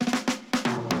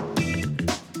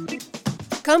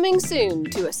Coming soon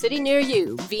to a city near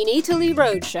you, Vinitaly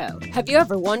Roadshow. Have you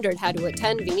ever wondered how to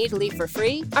attend Vinitaly for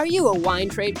free? Are you a wine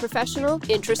trade professional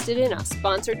interested in a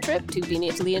sponsored trip to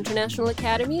Vinitaly International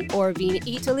Academy or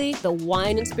Vinitaly, the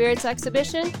Wine and Spirits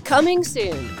Exhibition? Coming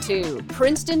soon to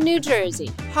Princeton, New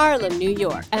Jersey, Harlem, New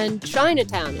York, and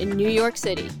Chinatown in New York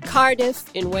City,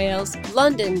 Cardiff in Wales,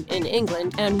 London in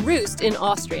England, and Roost in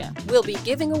Austria. We'll be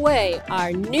giving away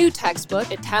our new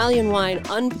textbook, Italian Wine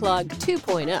Unplugged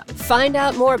 2.0. Find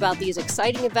out more about these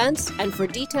exciting events, and for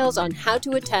details on how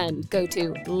to attend, go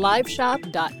to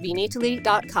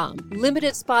liveshop.vinitaly.com.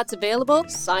 Limited spots available.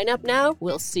 Sign up now.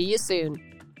 We'll see you soon.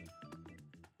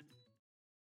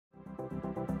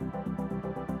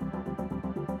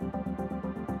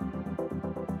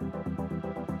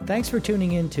 Thanks for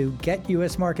tuning in to Get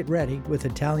U.S. Market Ready with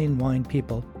Italian Wine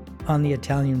People on the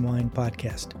Italian Wine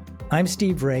Podcast. I'm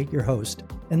Steve Ray, your host,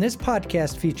 and this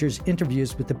podcast features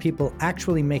interviews with the people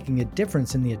actually making a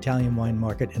difference in the Italian wine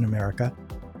market in America,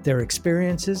 their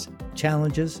experiences,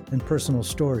 challenges, and personal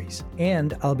stories.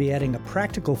 And I'll be adding a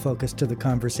practical focus to the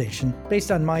conversation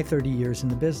based on my 30 years in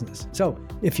the business. So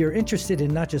if you're interested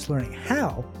in not just learning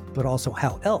how, but also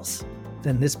how else,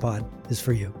 then this pod is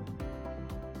for you.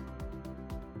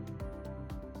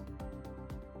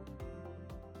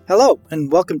 Hello,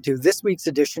 and welcome to this week's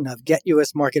edition of Get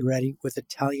U.S. Market Ready with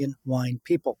Italian Wine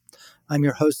People. I'm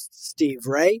your host, Steve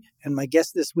Ray, and my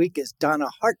guest this week is Donna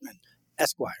Hartman,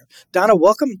 Esquire. Donna,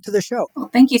 welcome to the show. Well,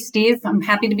 thank you, Steve. I'm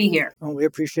happy to be here. Well, we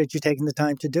appreciate you taking the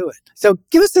time to do it. So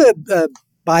give us a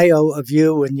bio of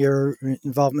you and your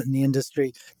involvement in the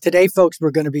industry. Today, folks,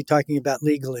 we're going to be talking about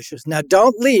legal issues. Now,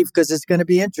 don't leave because it's going to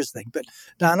be interesting, but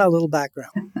Donna, a little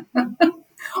background.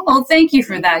 Well, thank you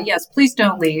for that. Yes, please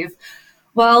don't leave.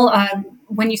 Well,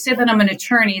 when you say that I'm an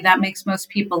attorney, that makes most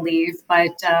people leave.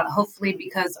 But hopefully,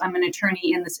 because I'm an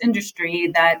attorney in this industry,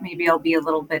 that maybe I'll be a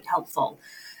little bit helpful.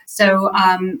 So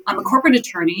I'm a corporate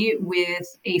attorney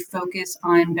with a focus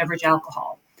on beverage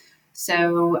alcohol.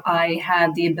 So I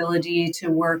have the ability to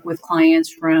work with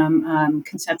clients from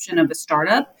conception of a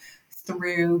startup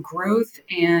through growth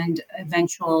and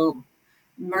eventual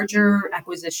merger,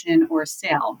 acquisition, or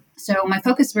sale. So my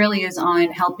focus really is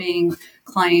on helping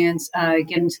clients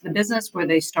get into the business where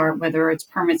they start, whether it's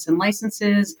permits and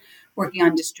licenses, working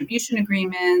on distribution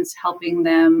agreements, helping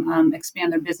them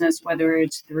expand their business, whether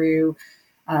it's through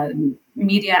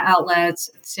media outlets,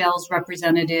 sales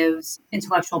representatives,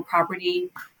 intellectual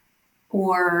property,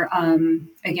 or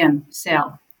again,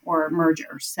 sale or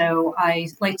merger. So I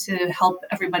like to help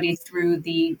everybody through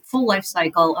the full life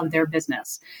cycle of their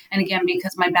business. And again,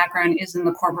 because my background is in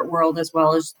the corporate world as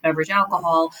well as beverage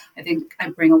alcohol, I think I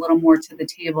bring a little more to the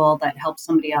table that helps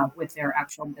somebody out with their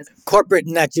actual business. Corporate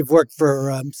in that you've worked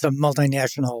for some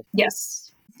multinational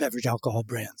beverage alcohol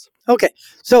brands. Okay,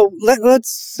 so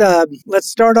let's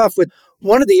start off with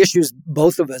one of the issues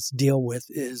both of us deal with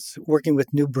is working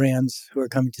with new brands who are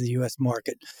coming to the U.S.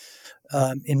 market.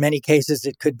 In many cases,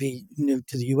 it could be new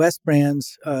to the U.S.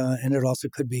 brands, and it also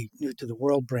could be new to the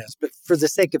world brands. But for the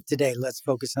sake of today, let's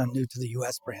focus on new to the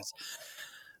U.S. brands.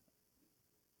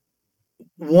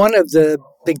 One of the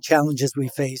big challenges we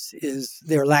face is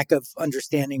their lack of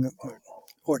understanding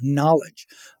or knowledge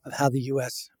of how the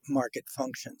U.S. market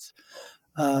functions.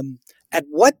 At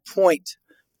what point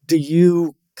do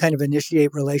you kind of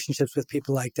initiate relationships with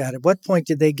people like that? At what point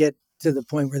did they get to the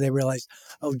point where they realized,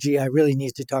 oh, gee, I really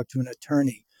need to talk to an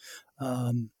attorney?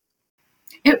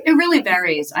 It really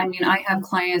varies. I mean, I have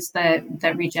clients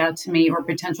that reach out to me or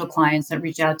potential clients that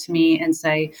reach out to me and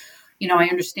say, you know, I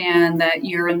understand that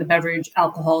you're in the beverage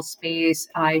alcohol space.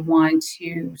 I want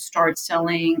to start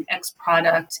selling X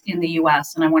product in the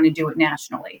U.S. and I want to do it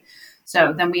nationally.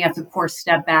 So then we have to, of course,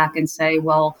 step back and say,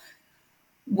 well,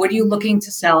 what are you looking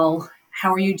to sell?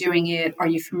 How are you doing it? Are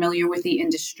you familiar with the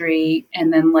industry?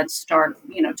 And then let's start,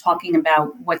 talking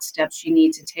about what steps you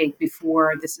need to take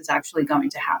before this is actually going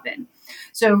to happen.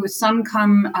 So some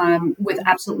come with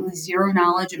absolutely zero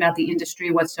knowledge about the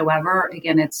industry whatsoever.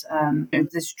 Again, it's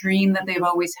this dream that they've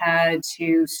always had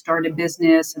to start a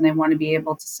business and they want to be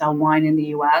able to sell wine in the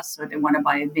U.S. or they want to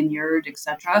buy a vineyard,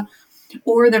 etc.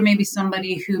 Or there may be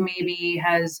somebody who maybe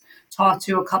has talked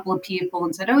to a couple of people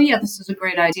and said, oh, yeah, this is a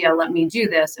great idea. Let me do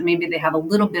this. And maybe they have a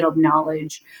little bit of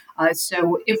knowledge.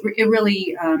 So it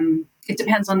really, it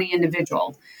depends on the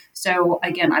individual. So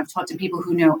again, I've talked to people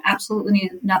who know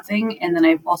absolutely nothing. And then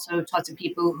I've also talked to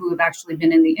people who have actually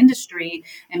been in the industry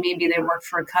and maybe they worked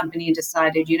for a company and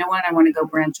decided, you know what, I want to go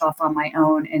branch off on my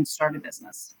own and start a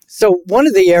business. So one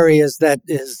of the areas that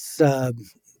is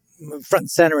front and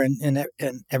center in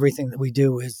everything that we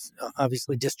do is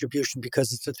obviously distribution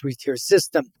because it's a 3-tier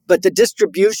system. But the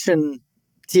distribution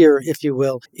tier, if you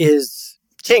will, is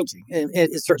changing. And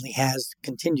it certainly has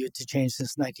continued to change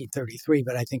since 1933,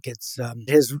 but I think it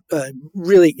has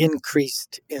really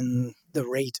increased in the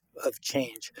rate of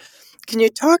change. Can you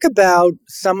talk about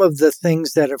some of the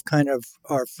things that have kind of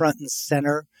are front and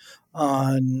center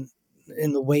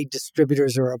in the way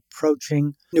distributors are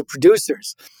approaching new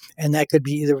producers? And that could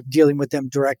be either dealing with them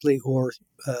directly or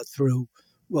through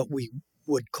what we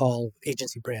would call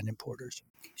agency brand importers.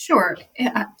 Sure.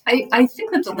 I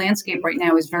think that the landscape right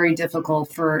now is very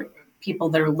difficult for people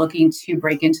that are looking to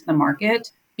break into the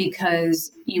market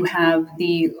because you have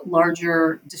the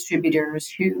larger distributors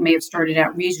who may have started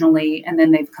out regionally and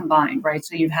then they've combined, right?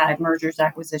 So you've had mergers,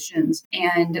 acquisitions,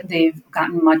 and they've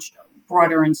gotten much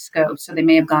broader in scope. So they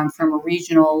may have gone from a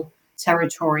regional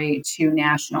territory to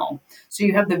national. So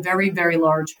you have the very, very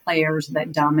large players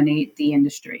that dominate the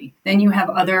industry. Then you have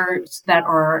others that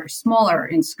are smaller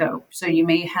in scope. So you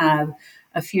may have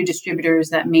a few distributors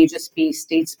that may just be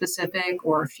state specific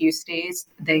or a few states.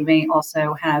 They may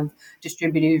also have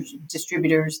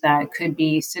distributors that could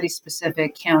be city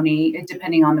specific, county,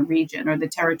 depending on the region or the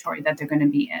territory that they're going to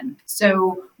be in.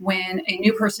 So when a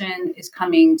new person is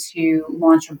coming to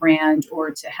launch a brand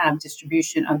or to have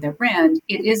distribution of their brand,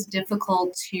 it is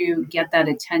difficult to get that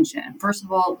attention. First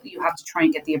of all, you have to try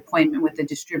and get the appointment with the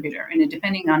distributor. And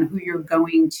depending on who you're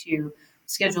going to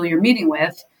schedule your meeting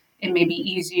with, it may be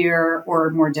easier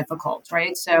or more difficult,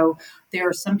 right? So there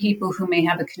are some people who may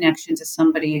have a connection to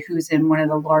somebody who's in one of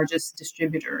the largest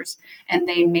distributors, and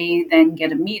they may then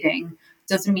get a meeting.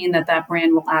 Doesn't mean that that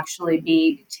brand will actually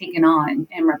be taken on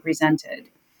and represented.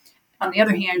 On the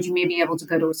other hand, you may be able to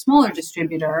go to a smaller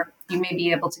distributor. You may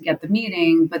be able to get the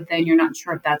meeting, but then you're not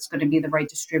sure if that's going to be the right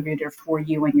distributor for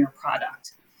you and your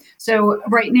product. So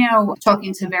right now,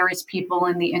 talking to various people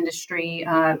in the industry,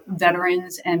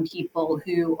 veterans and people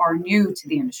who are new to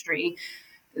the industry,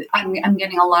 I'm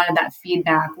getting a lot of that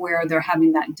feedback where they're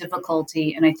having that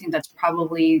difficulty. And I think that's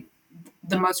probably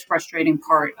the most frustrating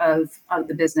part of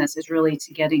the business is really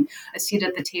to getting a seat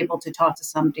at the table to talk to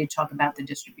somebody, to talk about the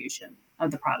distribution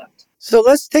of the product. So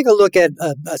let's take a look at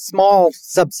a small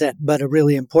subset, but a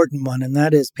really important one, and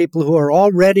that is people who are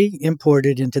already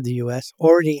imported into the U.S.,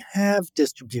 already have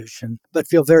distribution, but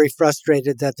feel very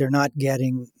frustrated that they're not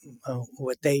getting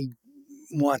what they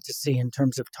want to see in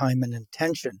terms of time and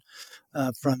intention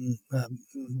from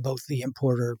both the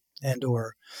importer and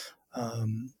or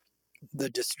the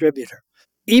distributor.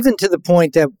 Even to the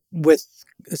point that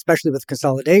especially with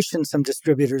consolidation, some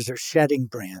distributors are shedding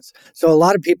brands. So a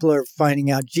lot of people are finding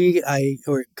out,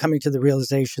 or coming to the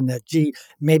realization that,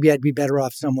 maybe I'd be better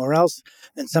off somewhere else.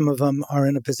 And some of them are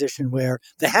in a position where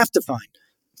they have to find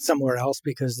somewhere else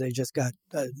because they just got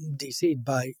DC'd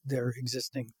by their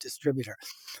existing distributor.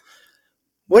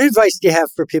 What advice do you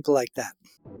have for people like that?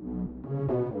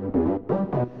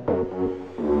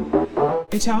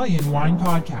 Italian Wine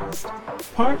Podcast,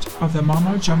 part of the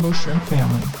Mama Jumbo Shrimp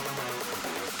family.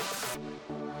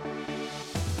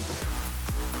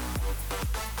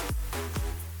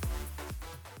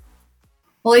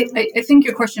 Well, I think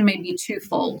your question may be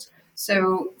twofold.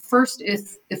 So first,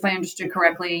 if I understood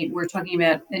correctly, we're talking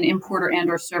about an importer and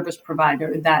or service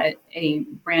provider that a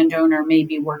brand owner may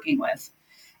be working with.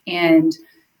 And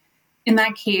in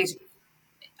that case,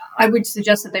 I would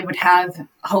suggest that they would have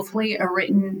hopefully a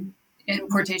written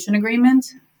importation agreement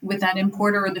with that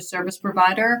importer or the service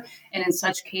provider. And in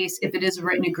such case, if it is a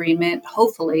written agreement,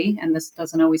 hopefully, and this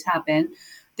doesn't always happen,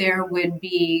 there would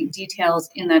be details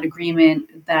in that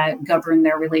agreement that govern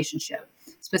their relationship.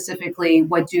 Specifically,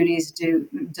 what duties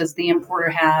does the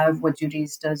importer have? What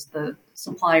duties does the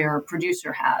supplier or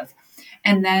producer have?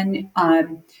 And then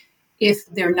if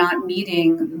they're not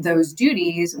meeting those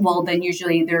duties, well, then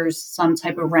usually there's some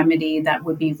type of remedy that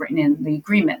would be written in the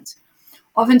agreement.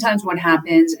 Oftentimes what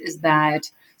happens is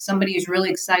that somebody is really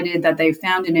excited that they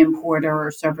found an importer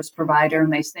or service provider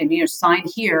and they say, sign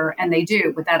here, and they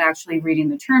do without actually reading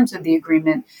the terms of the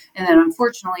agreement. And then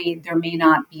unfortunately, there may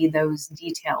not be those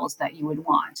details that you would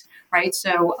want, right?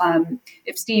 So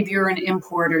if Steve, you're an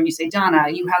importer and you say, Donna,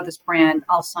 you have this brand,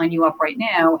 I'll sign you up right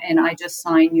now. And I just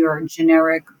sign your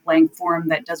generic blank form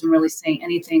that doesn't really say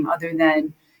anything other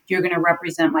than you're going to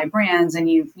represent my brands and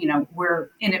we're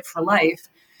in it for life.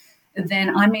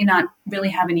 Then I may not really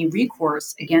have any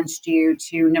recourse against you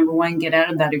to, number one, get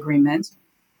out of that agreement,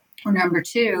 or number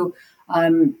two,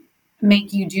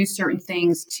 make you do certain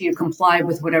things to comply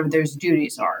with whatever those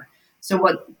duties are. So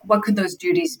what could those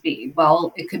duties be?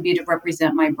 Well, it could be to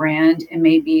represent my brand. It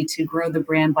may be to grow the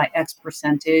brand by X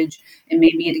percentage. It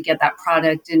may be to get that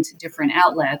product into different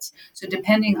outlets. So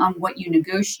depending on what you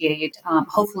negotiate,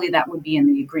 hopefully that would be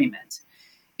in the agreement.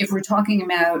 If we're talking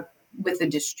about with a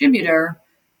distributor,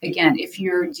 again, if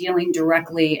you're dealing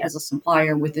directly as a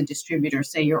supplier with a distributor,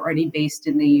 say you're already based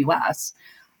in the US,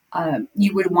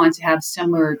 you would want to have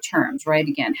similar terms, right?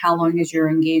 Again, how long is your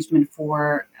engagement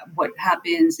for? What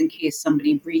happens in case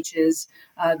somebody breaches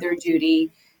their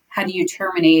duty? How do you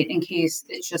terminate in case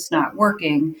it's just not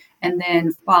working? And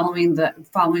then following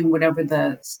whatever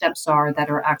the steps are that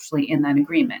are actually in that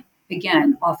agreement.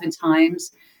 Again,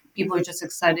 oftentimes people are just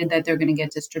excited that they're going to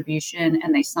get distribution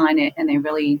and they sign it and they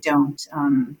really don't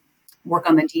work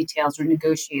on the details or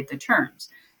negotiate the terms.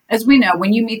 As we know,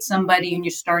 when you meet somebody and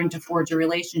you're starting to forge a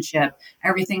relationship,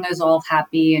 everything is all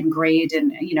happy and great,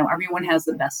 and everyone has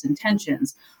the best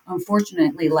intentions.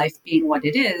 Unfortunately, life being what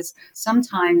it is,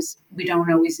 sometimes we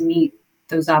don't always meet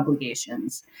those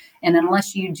obligations. And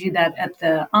unless you do that at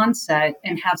the onset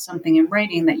and have something in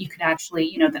writing that you could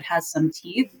actually, that has some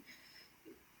teeth,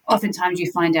 oftentimes you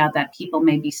find out that people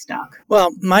may be stuck.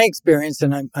 Well, my experience,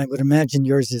 and I would imagine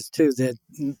yours is too, that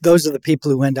those are the people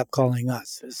who end up calling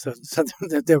us. So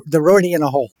they're already in a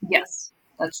hole. Yes,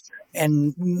 that's true.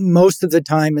 And most of the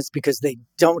time it's because they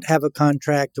don't have a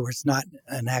contract or it's not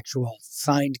an actual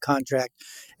signed contract.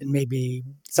 It may be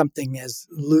something as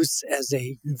loose as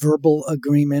a verbal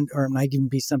agreement, or it might even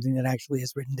be something that actually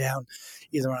is written down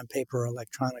either on paper or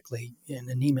electronically in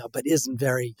an email, but it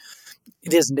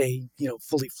isn't a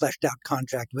fully fleshed out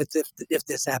contract with if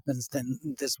this happens, then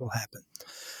this will happen.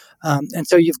 And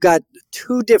so you've got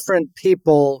two different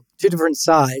people, two different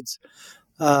sides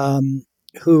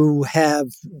who have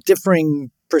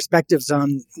differing perspectives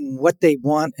on what they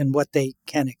want and what they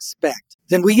can expect.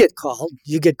 Then we get called.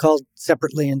 You get called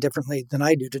separately and differently than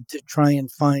I do to try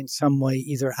and find some way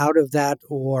either out of that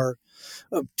or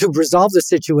to resolve the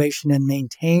situation and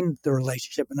maintain the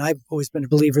relationship. And I've always been a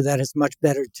believer that it's much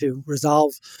better to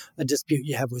resolve a dispute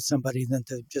you have with somebody than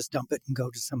to just dump it and go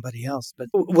to somebody else. But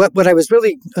what I was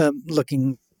really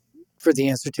looking for the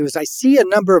answer to is I see a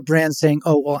number of brands saying,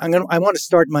 oh, well, I want to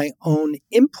start my own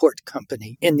import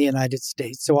company in the United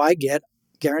States. So I get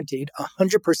guaranteed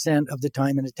 100% of the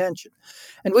time and attention.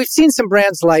 And we've seen some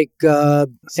brands like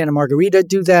Santa Margherita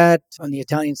do that. On the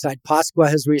Italian side, Pasqua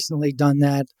has recently done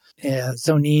that.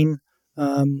 Zonin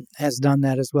has done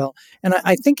that as well. And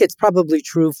I think it's probably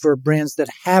true for brands that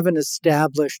have an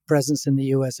established presence in the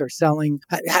U.S. are selling.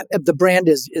 The brand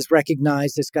is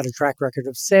recognized. It's got a track record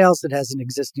of sales. It has an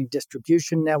existing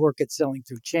distribution network. It's selling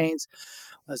through chains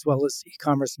as well as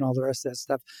e-commerce and all the rest of that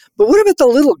stuff. But what about the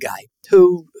little guy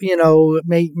who,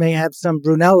 may have some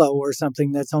Brunello or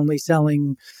something that's only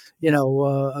selling,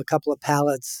 a couple of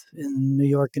pallets in New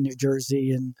York and New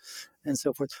Jersey and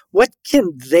so forth. What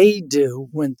can they do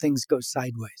when things go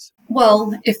sideways?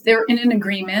 Well, if they're in an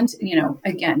agreement,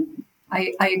 again,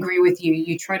 I agree with you.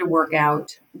 You try to work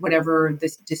out whatever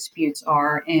the disputes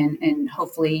are, and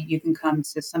hopefully you can come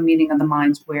to some meeting of the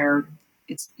minds where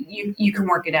you can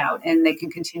work it out and they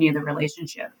can continue the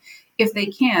relationship. If they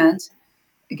can't,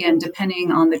 again,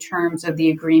 depending on the terms of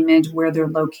the agreement, where they're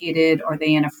located, are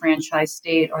they in a franchise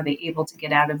state? Are they able to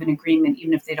get out of an agreement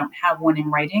even if they don't have one in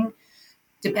writing?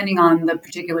 Depending on the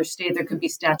particular state, there could be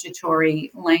statutory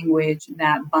language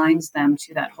that binds them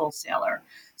to that wholesaler.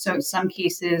 So in some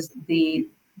cases, the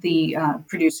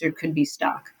producer could be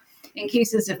stuck. In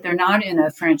cases if they're not in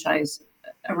a franchise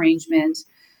arrangement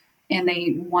and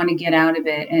they want to get out of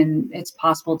it and it's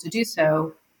possible to do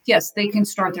so, yes, they can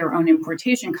start their own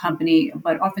importation company,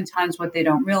 but oftentimes what they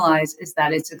don't realize is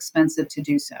that it's expensive to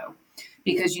do so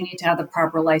because you need to have the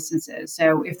proper licenses.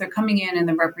 So if they're coming in and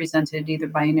they're represented either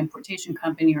by an importation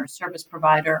company or a service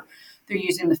provider, they're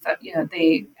using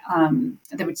they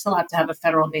would still have to have a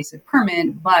federal basic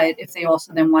permit. But if they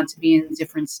also then want to be in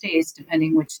different states,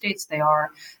 depending which states they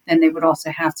are, then they would also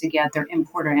have to get their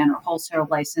importer and or wholesaler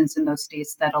license in those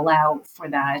states that allow for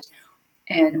that.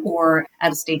 Or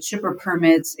out-of-state shipper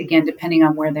permits, again, depending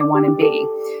on where they want to be.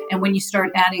 And when you start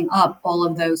adding up all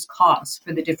of those costs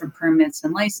for the different permits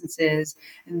and licenses,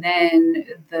 and then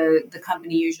the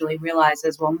company usually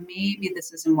realizes, well, maybe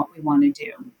this isn't what we want to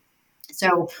do.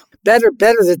 So better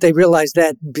that they realize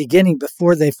that beginning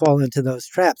before they fall into those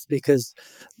traps, because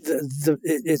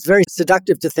it's very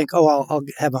seductive to think, oh, I'll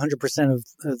have 100%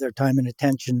 of their time and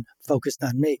attention focused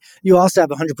on me. You also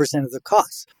have 100% of the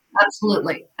costs.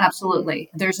 Absolutely.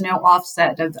 There's no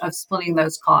offset of splitting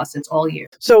those costs. It's all you.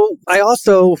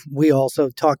 So we also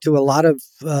talk to a lot of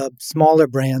smaller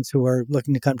brands who are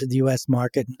looking to come to the U.S.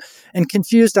 market and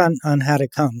confused on how to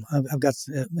come. I've got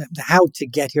how to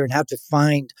get here and how to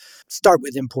start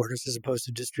with importers as opposed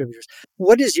to distributors.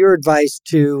 What is your advice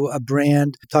to a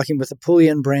brand, talking with a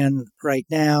Apulian brand right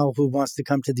now, who wants to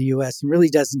come to the U.S. and really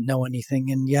doesn't know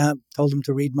anything? And told them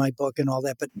to read my book and all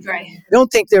that, but right. I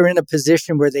don't think they're in a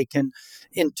position where they they can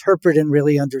interpret and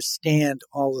really understand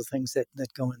all the things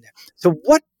that go in there. So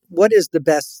what is the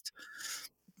best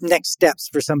next steps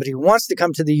for somebody who wants to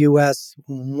come to the U.S.,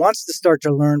 wants to start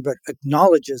to learn, but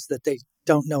acknowledges that they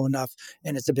don't know enough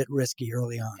and it's a bit risky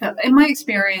early on? In my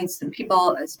experience,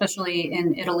 people, especially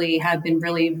in Italy, have been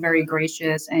really very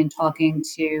gracious in talking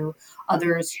to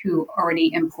others who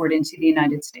already import into the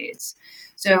United States.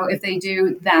 So if they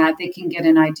do that, they can get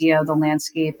an idea of the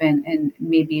landscape and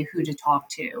maybe who to talk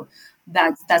to.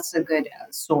 That's a good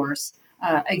source.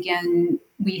 Again,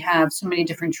 we have so many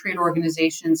different trade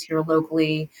organizations here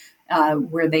locally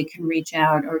where they can reach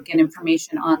out or get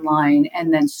information online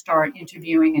and then start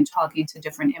interviewing and talking to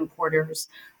different importers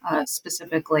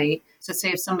specifically. So say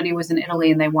if somebody was in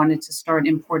Italy and they wanted to start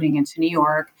importing into New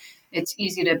York, it's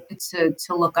easy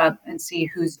to look up and see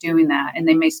who's doing that. And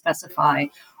they may specify, is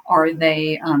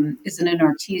it an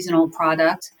artisanal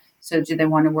product? So do they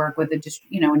want to work with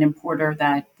an importer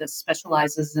that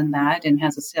specializes in that and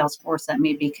has a sales force that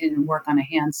maybe can work on a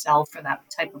hand sell for that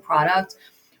type of product?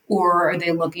 Or are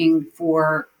they looking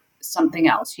for something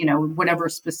else, whatever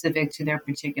specific to their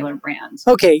particular brands?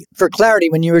 Okay, for clarity,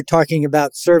 when you were talking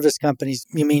about service companies,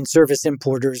 you mean service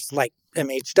importers like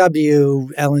MHW,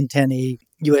 Ellen Tenney,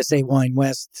 USA Wine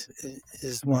West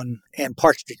is one, and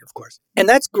Park Street, of course. And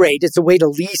that's great. It's a way to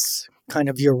lease kind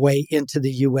of your way into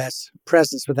the U.S.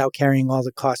 presence without carrying all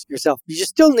the costs yourself. You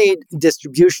still need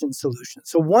distribution solutions.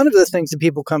 So one of the things that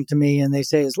people come to me and they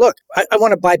say is, look, I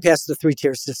want to bypass the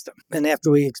three-tier system. And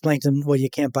after we explain to them, well, you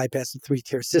can't bypass the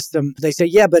three-tier system, they say,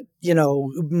 yeah, but,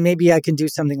 maybe I can do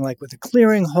something like with a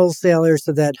clearing wholesaler,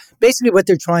 so that basically what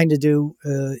they're trying to do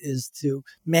is to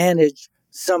manage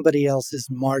somebody else's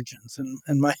margins.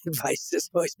 And my advice is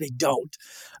always be don't,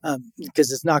 because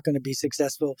it's not going to be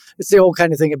successful. It's the old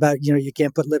kind of thing about, you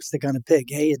can't put lipstick on a pig.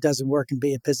 A, it doesn't work, and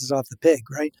B, it pisses off the pig,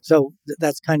 right? So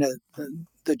that's kind of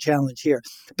the challenge here.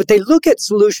 But they look at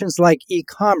solutions like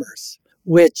e-commerce,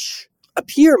 which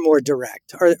appear more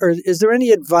direct. Or is there any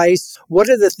advice? What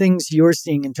are the things you're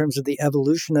seeing in terms of the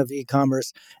evolution of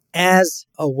e-commerce as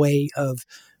a way of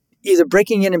either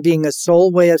breaking in and being a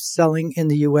sole way of selling in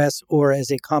the U.S. or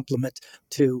as a complement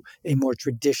to a more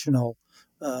traditional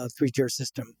three-tier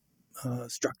system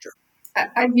structure?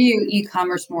 I view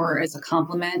e-commerce more as a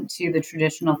complement to the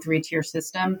traditional three-tier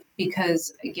system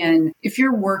because, again, if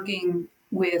you're working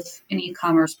with an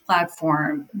e-commerce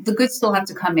platform, the goods still have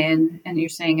to come in, and you're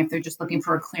saying if they're just looking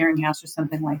for a clearinghouse or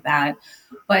something like that.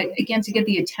 But again, to get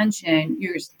the attention,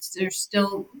 there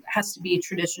still has to be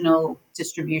traditional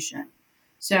distribution.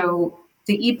 So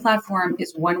the e-platform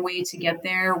is one way to get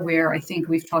there, where I think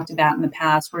we've talked about in the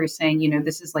past, where you're saying,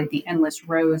 this is like the endless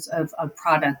rows of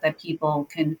product that people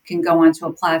can go onto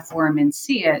a platform and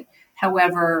see it.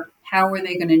 However, how are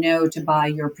they going to know to buy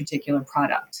your particular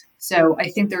product? So I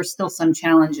think there's still some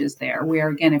challenges there where,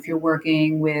 again, if you're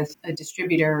working with a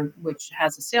distributor which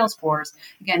has a sales force,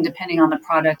 again, depending on the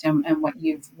product and what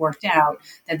you've worked out,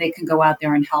 that they can go out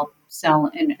there and help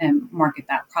sell and market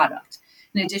that product.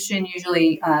 In addition,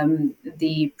 usually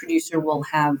the producer will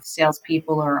have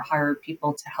salespeople or hire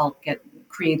people to help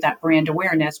create that brand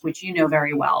awareness, which you know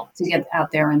very well, to get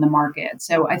out there in the market.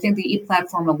 So I think the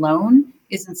e-platform alone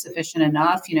isn't sufficient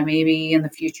enough. Maybe in the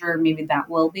future, maybe that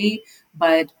will be,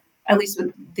 but at least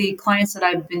with the clients that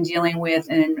I've been dealing with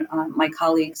and my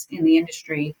colleagues in the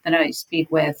industry that I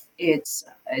speak with, it's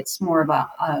more of a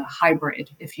hybrid,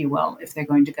 if you will, if they're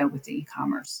going to go with the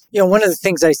e-commerce. One of the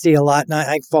things I see a lot, and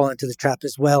I fall into the trap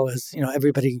as well, is,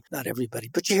 everybody, not everybody,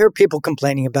 but you hear people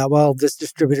complaining about, well, this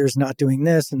distributor is not doing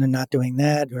this and they're not doing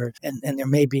that, and there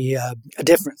may be a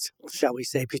difference, shall we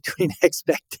say, between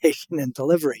expectation and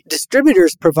delivery.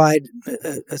 Distributors provide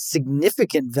a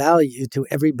significant value to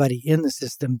everybody in the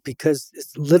system because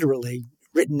it's literally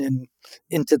written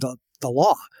into the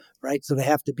law. Right? So they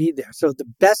have to be there. So the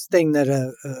best thing that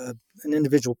an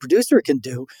individual producer can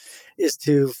do is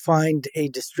to find a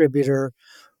distributor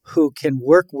who can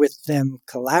work with them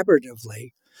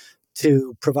collaboratively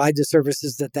to provide the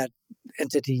services that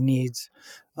entity needs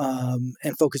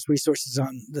and focus resources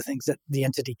on the things that the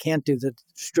entity can't do that the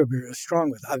distributor is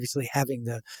strong with. Obviously, having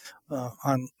the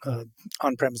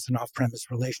on-premise and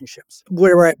off-premise relationships.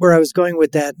 Where I was going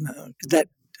with that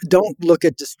don't look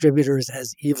at distributors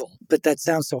as evil, but that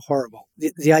sounds so horrible.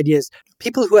 The idea is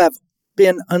people who have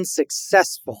been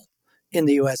unsuccessful in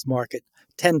the U.S. market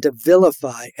tend to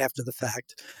vilify after the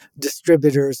fact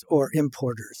distributors or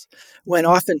importers, when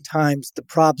oftentimes the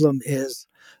problem is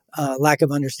lack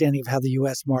of understanding of how the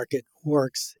U.S. market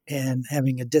works and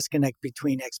having a disconnect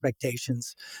between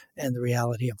expectations and the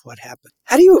reality of what happened.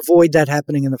 How do you avoid that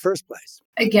happening in the first place?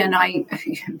 Again,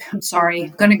 I'm sorry,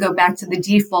 I'm going to go back to the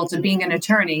default of being an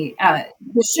attorney. There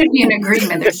should be an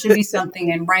agreement. There should be something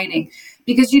in writing,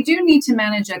 because you do need to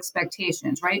manage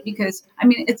expectations, right? Because, I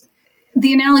mean,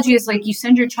 the analogy is like you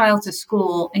send your child to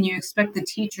school and you expect the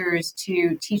teachers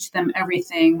to teach them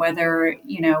everything, whether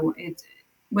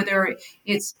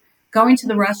it's going to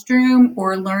the restroom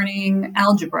or learning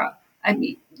algebra. I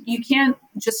mean, you can't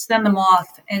just send them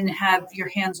off and have your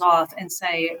hands off and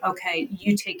say, okay,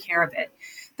 you take care of it.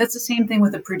 That's the same thing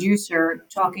with a producer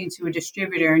talking to a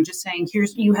distributor and just saying,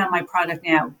 you have my product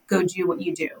now, go do what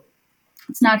you do.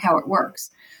 It's not how it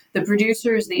works. The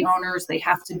producers, the owners, they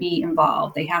have to be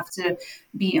involved. They have to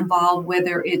be involved,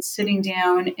 whether it's sitting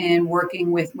down and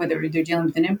working with, whether they're dealing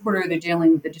with an importer or they're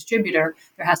dealing with a distributor.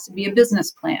 There has to be a business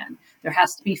plan. There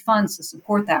has to be funds to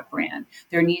support that brand.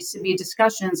 There needs to be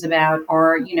discussions about,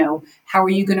 how are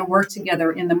you going to work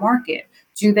together in the market?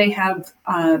 Do they have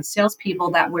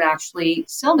salespeople that would actually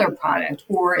sell their product,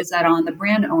 or is that on the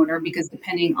brand owner? Because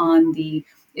depending on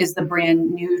is the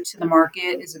brand new to the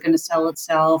market? Is it going to sell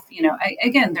itself?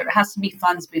 Again, there has to be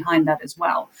funds behind that as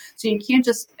well. So you can't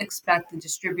just expect the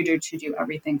distributor to do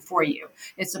everything for you.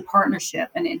 It's a partnership.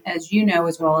 And as you know,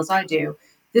 as well as I do,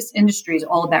 this industry is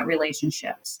all about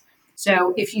relationships.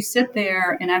 So if you sit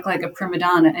there and act like a prima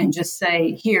donna and just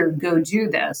say, here, go do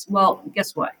this, well,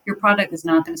 guess what? Your product is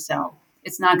not going to sell.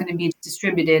 It's not going to be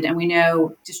distributed. And we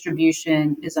know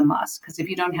distribution is a must, because if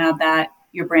you don't have that,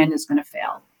 your brand is going to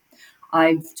fail.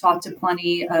 I've talked to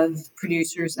plenty of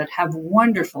producers that have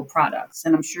wonderful products,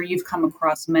 and I'm sure you've come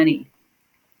across many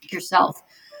yourself.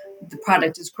 The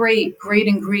product is great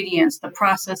ingredients. The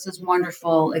process is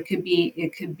wonderful. It could be,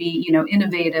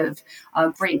 innovative,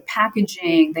 great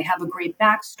packaging. They have a great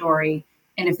backstory.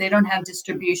 And if they don't have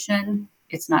distribution,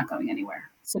 it's not going anywhere.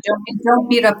 So don't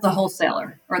beat up the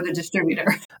wholesaler or the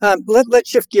distributor. Let's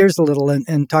shift gears a little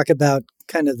and talk about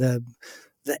kind of the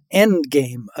end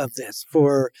game of this,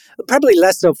 for probably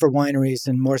less so for wineries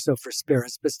and more so for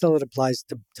spirits, but still it applies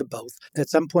to both. At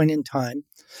some point in time,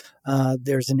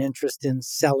 there's an interest in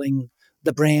selling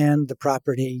the brand, the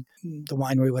property, the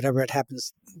winery, whatever it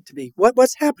happens to be.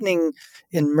 What's happening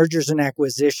in mergers and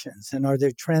acquisitions? And are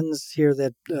there trends here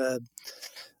that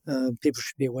people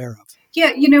should be aware of?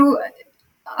 Yeah,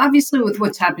 obviously with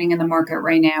what's happening in the market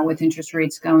right now with interest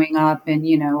rates going up and,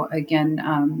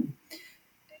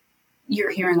 you're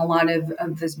hearing a lot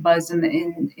of this buzz in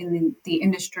the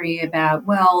industry about,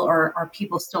 well, are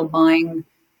people still buying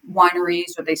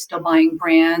wineries? Are they still buying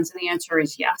brands? And the answer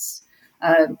is yes.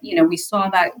 We saw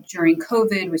that during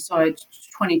COVID. We saw it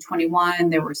 2021.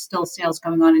 There were still sales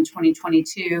going on in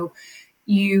 2022.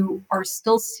 You are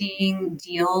still seeing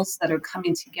deals that are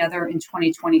coming together in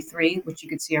 2023, which you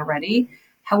could see already.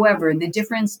 However, the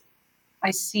difference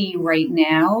I see right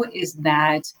now is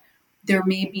that there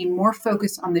may be more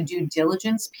focus on the due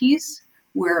diligence piece,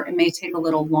 where it may take a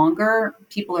little longer.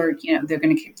 People are, they're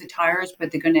going to kick the tires, but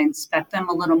they're going to inspect them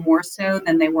a little more so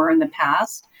than they were in the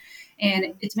past. And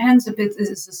it depends if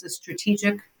this is a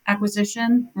strategic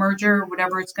acquisition, merger,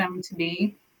 whatever it's going to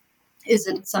be. Is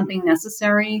it something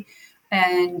necessary?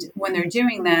 And when they're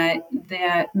doing that,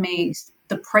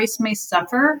 the price may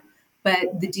suffer,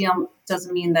 but the deal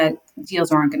doesn't mean that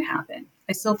deals aren't going to happen.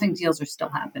 I still think deals are still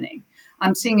happening.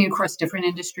 I'm seeing it across different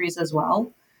industries as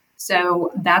well.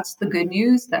 So that's the good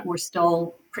news, that we're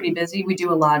still pretty busy. We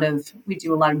do a lot of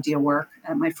deal work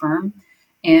at my firm,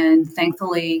 and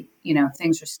thankfully,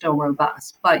 things are still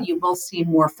robust. But you will see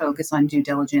more focus on due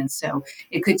diligence. So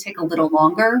it could take a little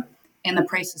longer, and the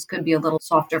prices could be a little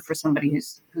softer for somebody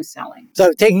who's selling.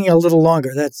 So taking a little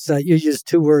longer, that's you used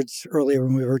two words earlier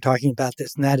when we were talking about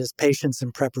this, and that is patience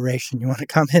and preparation. You want to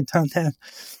comment on that?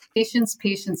 Patience,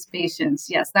 patience, patience.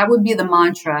 Yes, that would be the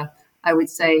mantra, I would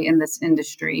say, in this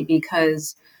industry,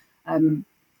 because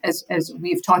as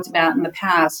we've talked about in the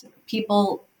past,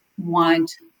 people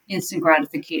want instant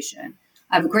gratification.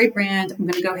 I have a great brand. I'm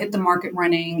going to go hit the market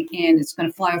running, and it's going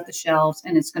to fly off the shelves,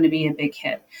 and it's going to be a big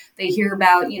hit. They hear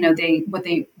about, what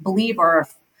they believe are,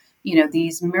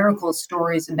 these miracle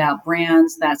stories about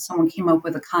brands that someone came up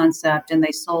with a concept and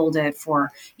they sold it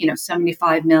for,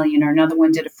 75 million, or another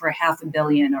one did it for $500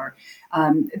 million, or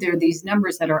there are these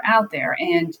numbers that are out there.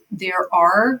 And there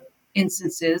are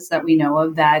instances that we know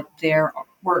of that there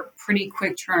were pretty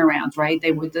quick turnarounds, right?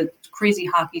 They were the crazy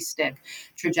hockey stick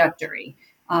trajectory.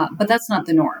 But that's not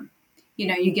the norm.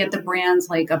 you get the brands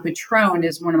like a Patron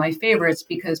is one of my favorites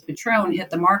because Patron hit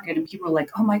the market and people were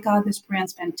like, oh my God, this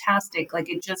brand's fantastic. Like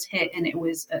it just hit and it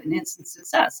was an instant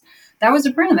success. That was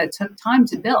a brand that took time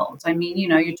to build. I mean,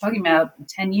 you're talking about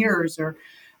 10 years or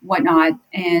whatnot.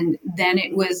 And then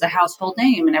it was a household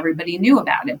name and everybody knew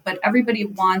about it, but everybody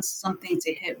wants something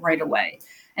to hit right away.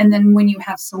 And then when you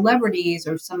have celebrities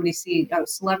or somebody see a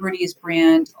celebrity's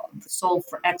brand sold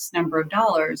for X number of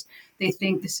dollars, they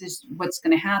think this is what's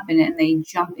going to happen. And they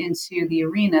jump into the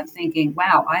arena thinking,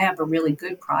 wow, I have a really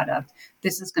good product.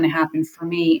 This is going to happen for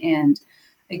me. And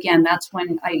again, that's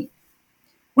when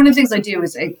one of the things I do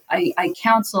is I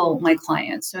counsel my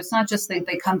clients. So it's not just they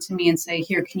come to me and say,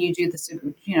 here, can you do this,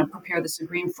 prepare this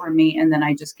agreement for me? And then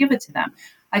I just give it to them.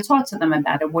 I talk to them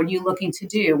about it. What are you looking to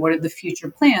do? What are the future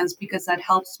plans? Because that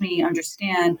helps me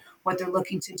understand what they're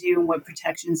looking to do and what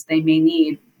protections they may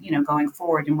need, going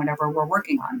forward in whatever we're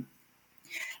working on.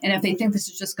 And if they think this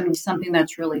is just going to be something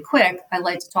that's really quick, I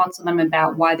like to talk to them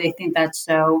about why they think that's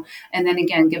so. And then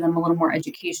again, give them a little more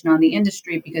education on the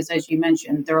industry, because as you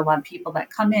mentioned, there are a lot of people that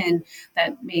come in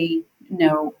that may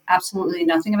know absolutely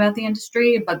nothing about the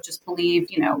industry, but just believe,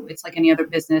 it's like any other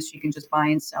business. You can just buy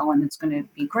and sell and it's going to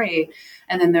be great.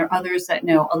 And then there are others that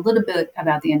know a little bit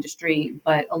about the industry,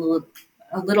 but a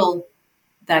little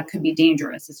that could be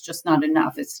dangerous. It's just not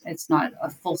enough. It's not a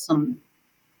fulsome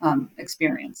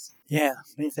experience. Yeah,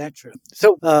 ain't that true?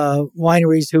 So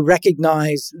wineries who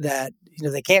recognize that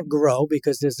they can't grow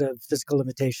because there's a physical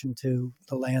limitation to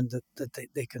the land that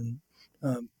they can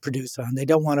produce on. They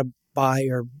don't want to buy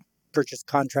or purchase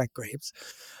contract grapes.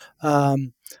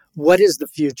 What is the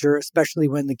future, especially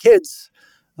when the kids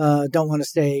don't want to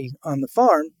stay on the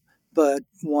farm, but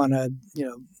want to,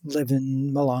 live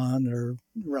in Milan or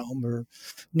Rome or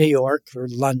New York or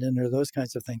London or those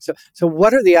kinds of things. So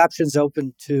what are the options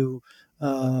open to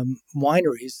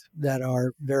wineries that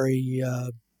are very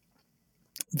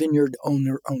vineyard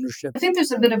ownership? I think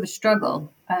there's a bit of a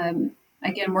struggle.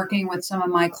 Again, working with some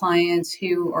of my clients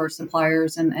who are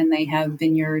suppliers and they have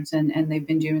vineyards and they've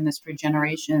been doing this for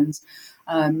generations.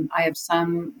 I have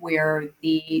some where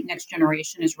the next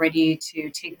generation is ready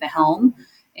to take the helm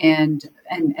and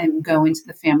go into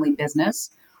the family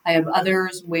business. I have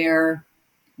others where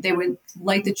they would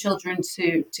like the children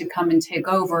to come and take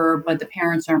over, but the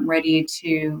parents aren't ready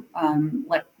to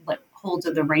let hold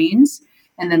of the reins.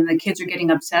 And then the kids are getting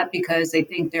upset because they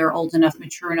think they're old enough,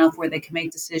 mature enough where they can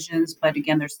make decisions. But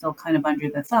again, they're still kind of under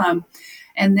the thumb.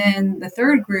 And then the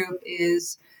third group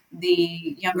is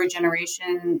the younger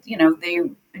generation. They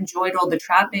enjoyed all the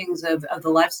trappings of the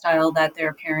lifestyle that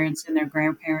their parents and their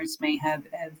grandparents may have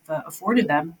afforded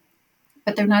them,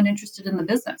 but they're not interested in the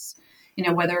business.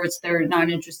 Whether it's they're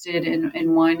not interested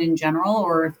in wine in general,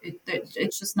 or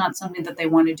it's just not something that they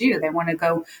want to do. They want to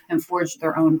go and forge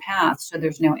their own path, so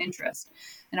there's no interest.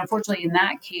 And unfortunately, in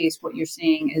that case, what you're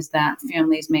seeing is that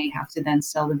families may have to then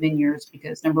sell the vineyards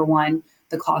because, number one,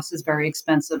 the cost is very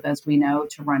expensive, as we know,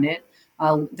 to run it.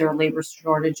 There are labor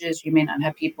shortages. You may not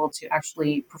have people to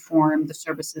actually perform the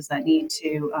services that need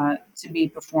to be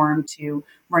performed to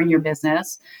run your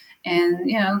business. And,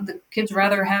 the kids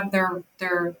rather have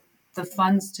the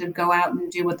funds to go out and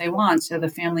do what they want. So the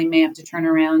family may have to turn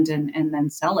around and then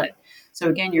sell it. So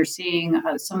again, you're seeing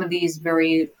some of these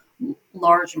very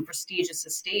large and prestigious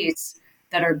estates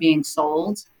that are being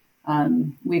sold.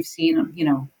 We've seen,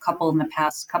 a couple in the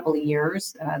past couple of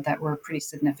years that were pretty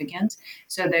significant.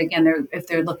 So if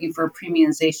they're looking for a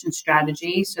premiumization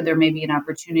strategy, so there may be an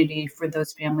opportunity for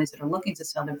those families that are looking to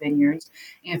sell their vineyards.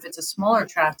 And if it's a smaller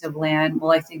tract of land,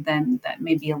 well, I think then that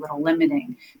may be a little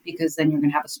limiting because then you're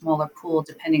going to have a smaller pool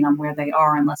depending on where they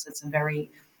are, unless it's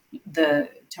the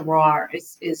terroir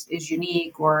is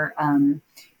unique or,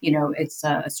 it's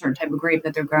a certain type of grape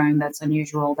that they're growing that's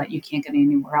unusual that you can't get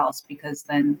anywhere else, because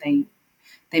then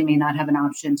they may not have an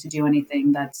option to do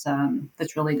anything that's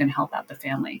really going to help out the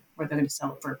family, or they're going to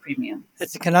sell it for a premium.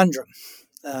 It's a conundrum.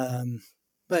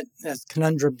 But as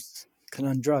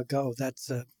conundra go,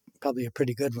 that's probably a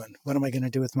pretty good one. What am I going to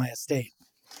do with my estate?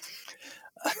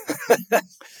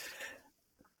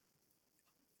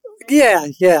 Yeah.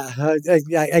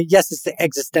 I guess it's the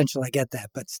existential. I get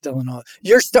that, but still, in all,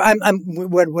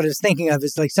 what I was thinking of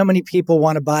is like so many people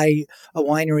want to buy a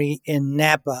winery in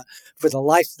Napa for the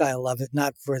lifestyle of it,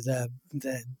 not for the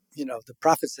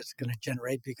profits it's going to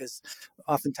generate, because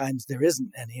oftentimes there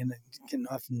isn't any, and it can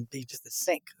often be just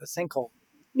a sinkhole.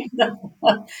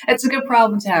 It's a good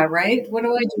problem to have, right? What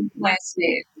do I do with my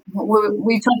estate?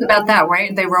 We talked about that,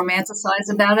 right? They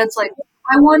romanticize about it. It's like,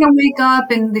 I want to wake up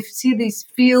and see these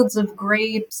fields of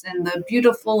grapes and the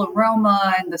beautiful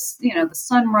aroma and the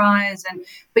sunrise.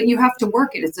 But you have to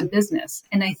work it. It's a business.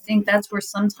 And I think that's where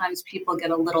sometimes people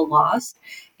get a little lost.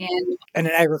 And an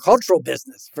agricultural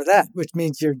business for that, which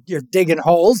means you're digging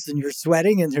holes and you're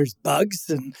sweating and there's bugs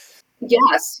and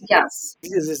yes.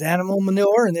 there's animal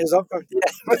manure and there's all.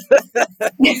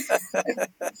 Yeah.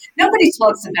 Nobody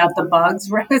talks about the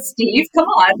bugs, right, Steve? Come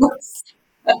on.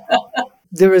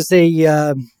 There was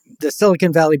the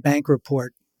Silicon Valley Bank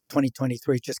report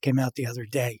 2023 just came out the other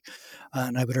day,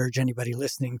 and I would urge anybody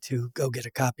listening to go get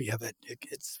a copy of it.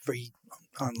 It's free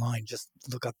online. Just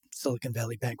look up Silicon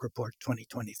Valley Bank report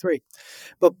 2023.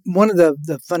 But one of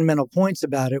the fundamental points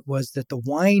about it was that the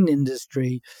wine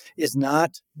industry is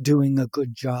not doing a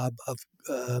good job of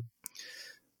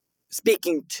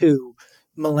speaking to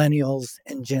millennials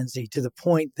and Gen Z to the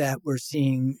point that we're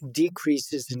seeing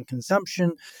decreases in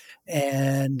consumption,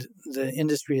 and the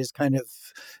industry is kind of,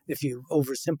 if you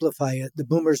oversimplify it, the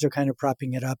boomers are kind of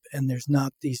propping it up, and there's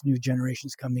not these new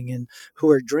generations coming in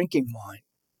who are drinking wine.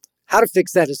 How to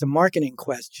fix that is a marketing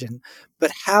question,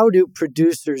 but how do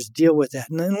producers deal with that?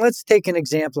 And then let's take an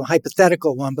example, a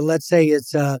hypothetical one, but let's say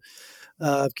it's a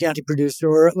Chianti producer,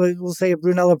 or we'll say a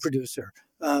Brunello producer.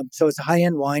 So it's a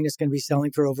high-end wine. It's going to be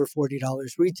selling for over $40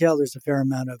 retail. There's a fair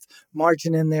amount of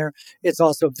margin in there. It's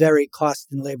also very cost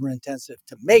and labor intensive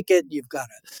to make it. You've got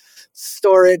to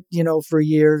store it, for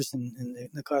years, and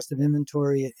the cost of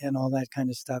inventory and all that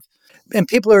kind of stuff. And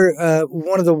people are,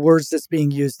 one of the words that's being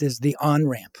used is the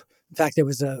on-ramp. In fact, there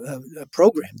was a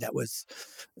program that was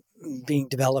being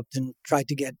developed and tried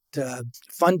to get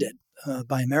funded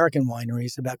by American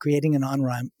wineries about creating an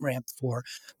on-ramp for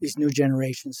these new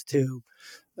generations to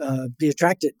be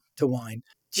attracted to wine.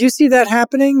 Do you see that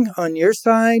happening on your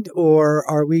side, or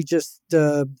are we just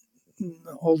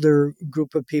older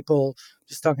group of people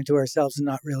just talking to ourselves and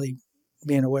not really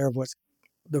being aware of what's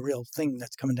the real thing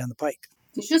that's coming down the pike?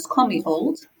 Did you just call me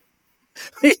old?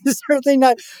 Certainly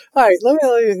not. All right, let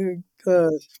me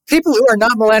people who are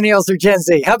not millennials or Gen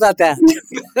Z. How about that?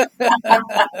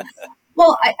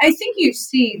 Well, I think you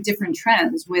see different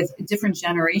trends with different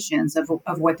generations of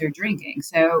what they're drinking.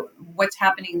 So what's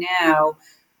happening now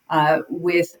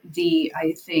with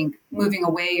I think, moving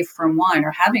away from wine,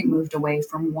 or having moved away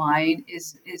from wine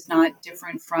is not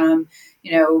different from,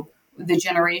 the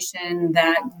generation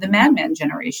the Mad Men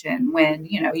generation, when,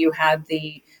 you had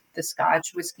the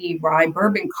Scotch, whiskey, rye,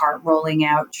 bourbon cart rolling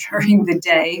out during the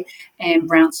day, and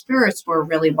brown spirits were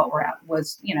really what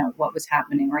was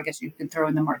happening. Or I guess you could throw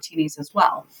in the martinis as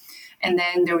well. And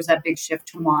then there was that big shift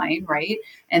to wine, right?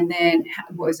 And then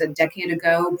a decade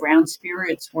ago, brown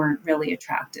spirits weren't really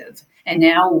attractive. And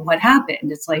now what happened?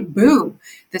 It's like, boom,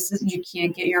 you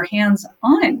can't get your hands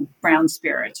on brown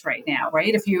spirits right now,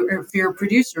 right? If you're a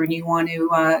producer and you want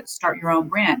to start your own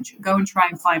brand, go and try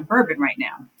and find bourbon right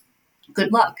now.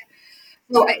 Good luck.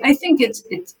 So I think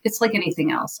it's like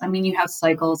anything else. I mean, you have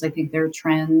cycles. I think there are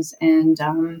trends, and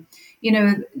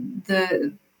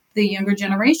the younger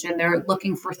generation, they're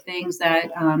looking for things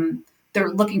that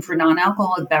they're looking for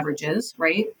non-alcoholic beverages,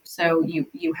 right? So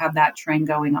you have that trend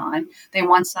going on. They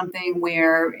want something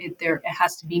where it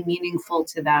has to be meaningful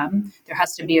to them. There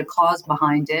has to be a cause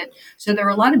behind it. So there are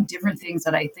a lot of different things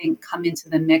that I think come into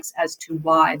the mix as to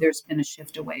why there's been a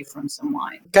shift away from some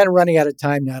wine. Kind of running out of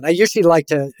time now. And I usually like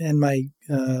to end my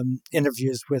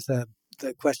interviews with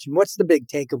the question, what's the big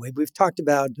takeaway? We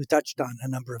touched on a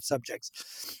number of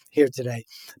subjects here today,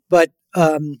 but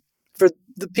for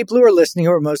the people who are listening,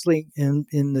 who are mostly in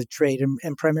the trade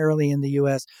and primarily in the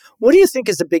U.S., what do you think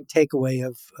is a big takeaway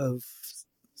of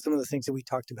some of the things that we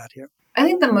talked about here? I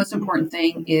think the most important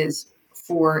thing is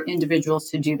for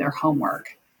individuals to do their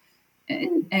homework.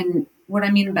 And what I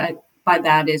mean by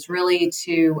that is really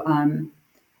to,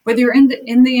 whether you're in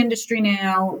the industry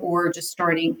now or just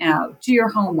starting out, do your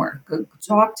homework. Go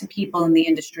talk to people in the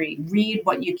industry. Read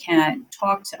what you can.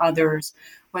 Talk to others,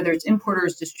 whether it's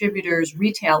importers, distributors,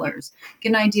 retailers. Get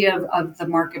an idea of the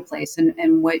marketplace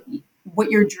and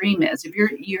what your dream is. If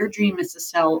your dream is to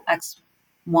sell X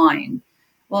wine,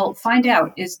 well, find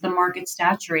out, is the market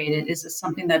saturated? Is this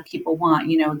something that people want?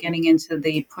 Getting into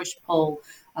the push-pull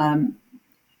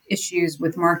issues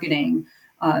with marketing.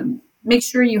 Make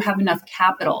sure you have enough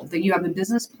capital, that you have a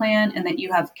business plan, and that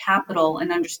you have capital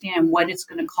and understand what it's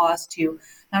going to cost to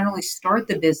not only start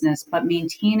the business, but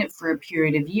maintain it for a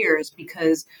period of years,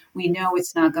 because we know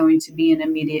it's not going to be an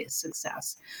immediate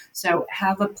success. So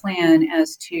have a plan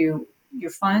as to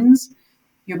your funds,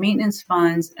 your maintenance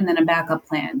funds, and then a backup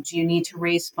plan. Do you need to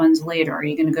raise funds later? Are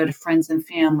you going to go to friends and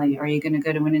family? Are you going to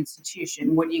go to an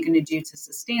institution? What are you going to do to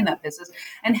sustain that business?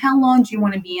 And how long do you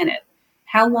want to be in it?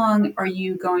 how long are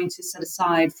you going to set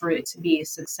aside for it to be a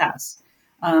success?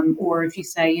 Or if you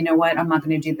say, you know what, I'm not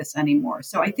going to do this anymore.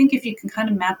 So I think if you can kind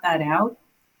of map that out,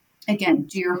 again,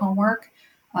 do your homework,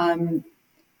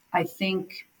 I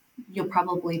think you'll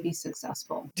probably be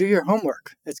successful. Do your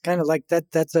homework. It's kind of like that.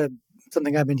 That's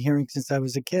something I've been hearing since I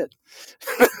was a kid.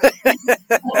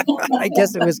 I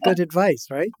guess it was good advice,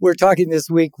 right? We're talking this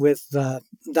week with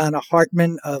Donna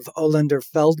Hartman of Olander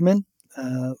Feldman,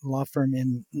 law firm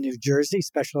in New Jersey,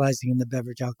 specializing in the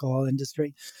beverage alcohol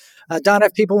industry. Donna,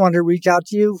 if people want to reach out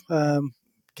to you,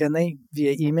 can they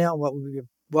via email? What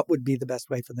would be the best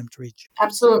way for them to reach?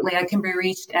 Absolutely. I can be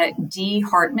reached at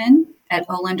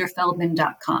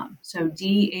dhartman@olenderfeldman.com. So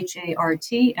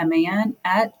DHARTMAN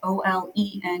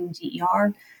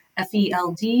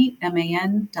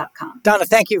 @OLENDERFELDMAN.com. Donna,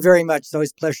 thank you very much. It's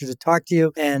always a pleasure to talk to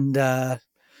you. And I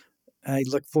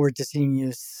look forward to seeing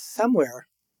you somewhere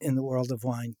in the world of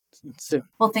wine soon.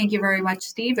 Well, thank you very much,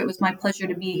 Steve. It was my pleasure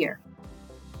to be here.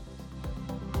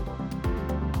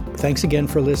 Thanks again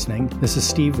for listening. This is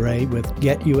Steve Ray with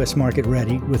Get U.S. Market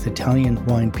Ready with Italian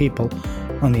Wine People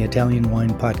on the Italian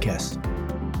Wine Podcast.